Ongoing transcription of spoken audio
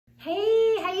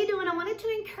wanted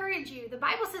to encourage you. The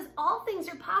Bible says all things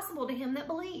are possible to him that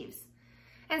believes.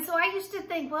 And so I used to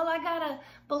think, well, I got to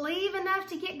believe enough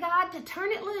to get God to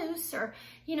turn it loose, or,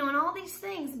 you know, and all these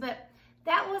things. But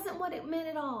that wasn't what it meant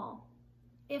at all.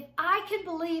 If I could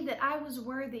believe that I was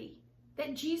worthy,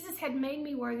 that Jesus had made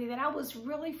me worthy, that I was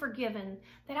really forgiven,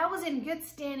 that I was in good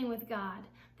standing with God,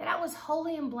 that I was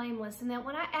holy and blameless, and that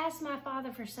when I asked my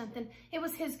Father for something, it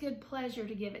was his good pleasure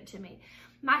to give it to me.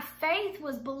 My faith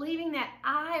was believing that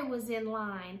I was in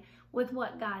line with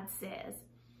what God says.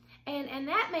 And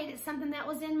that made it something that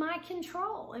was in my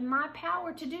control and my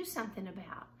power to do something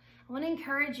about. I want to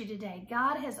encourage you today.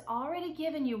 God has already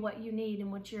given you what you need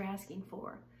and what you're asking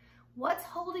for. What's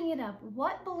holding it up?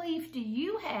 What belief do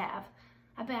you have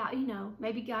about, you know,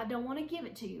 maybe God don't want to give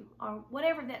it to you, or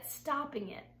whatever that's stopping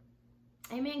it?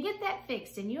 Amen. Get that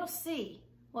fixed and you'll see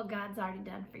what God's already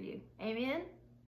done for you. Amen.